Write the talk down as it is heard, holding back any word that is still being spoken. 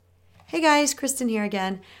Hey guys, Kristen here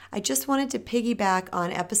again. I just wanted to piggyback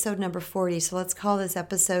on episode number 40, so let's call this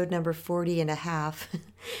episode number 40 and a half.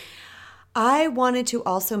 I wanted to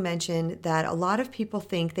also mention that a lot of people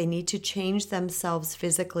think they need to change themselves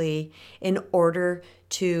physically in order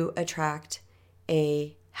to attract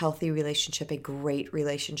a healthy relationship, a great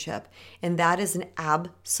relationship, and that is an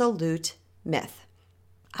absolute myth.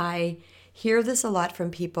 I hear this a lot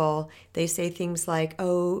from people. They say things like,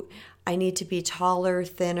 oh, I need to be taller,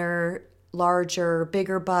 thinner, larger,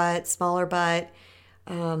 bigger butt, smaller butt,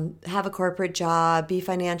 have a corporate job, be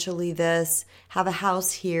financially this, have a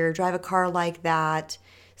house here, drive a car like that,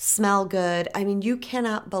 smell good. I mean, you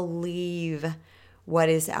cannot believe what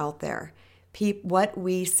is out there. What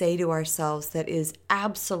we say to ourselves that is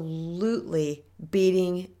absolutely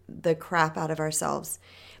beating the crap out of ourselves.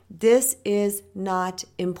 This is not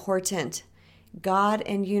important. God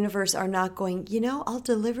and universe are not going, I'll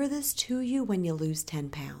deliver this to you when you lose 10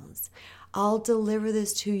 pounds. I'll deliver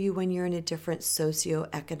this to you when you're in a different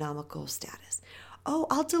socioeconomical status. Oh,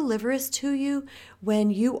 I'll deliver this to you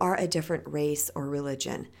when you are a different race or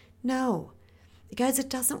religion. No. Guys, it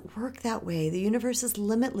doesn't work that way. The universe is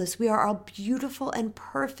limitless. We are all beautiful and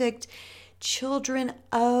perfect children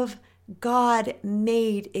of God,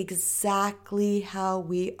 made exactly how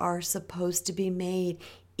we are supposed to be made,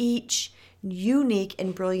 each unique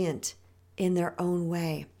and brilliant in their own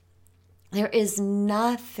way. There is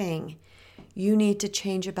nothing you need to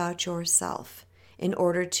change about yourself in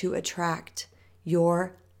order to attract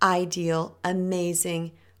your ideal,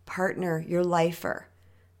 amazing partner, your lifer.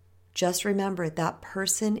 Just remember that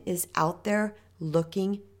person is out there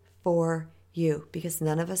looking for you, because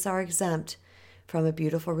none of us are exempt from a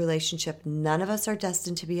beautiful relationship. None of us are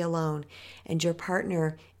destined to be alone, and your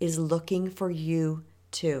partner is looking for you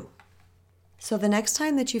too. So the next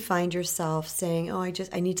time that you find yourself saying, oh,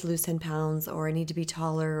 I need to lose 10 pounds, or I need to be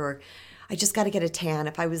taller, or I just got to get a tan.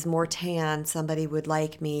 If I was more tan, somebody would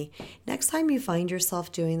like me. Next time you find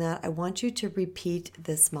yourself doing that, I want you to repeat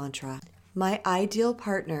this mantra. My ideal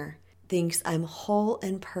partner thinks I'm whole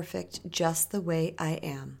and perfect just the way I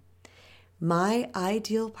am. My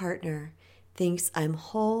ideal partner thinks I'm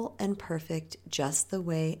whole and perfect just the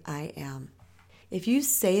way I am. If you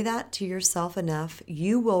say that to yourself enough,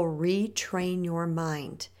 you will retrain your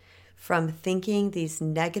mind from thinking these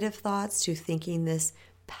negative thoughts to thinking this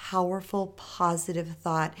powerful, positive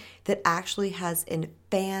thought that actually has a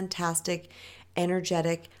fantastic,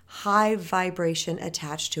 energetic, high vibration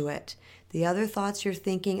attached to it. The other thoughts you're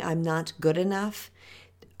thinking, I'm not good enough,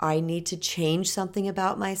 I need to change something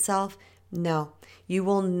about myself. No, you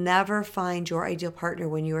will never find your ideal partner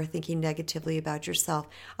when you are thinking negatively about yourself.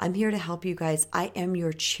 I'm here to help you guys. I am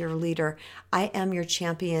your cheerleader. I am your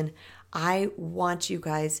champion. I want you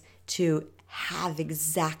guys to have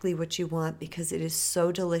exactly what you want because it is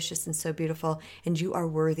so delicious and so beautiful, and you are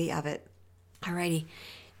worthy of it. Alrighty,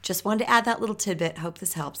 just wanted to add that little tidbit. Hope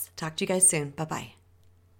this helps. Talk to you guys soon. Bye-bye.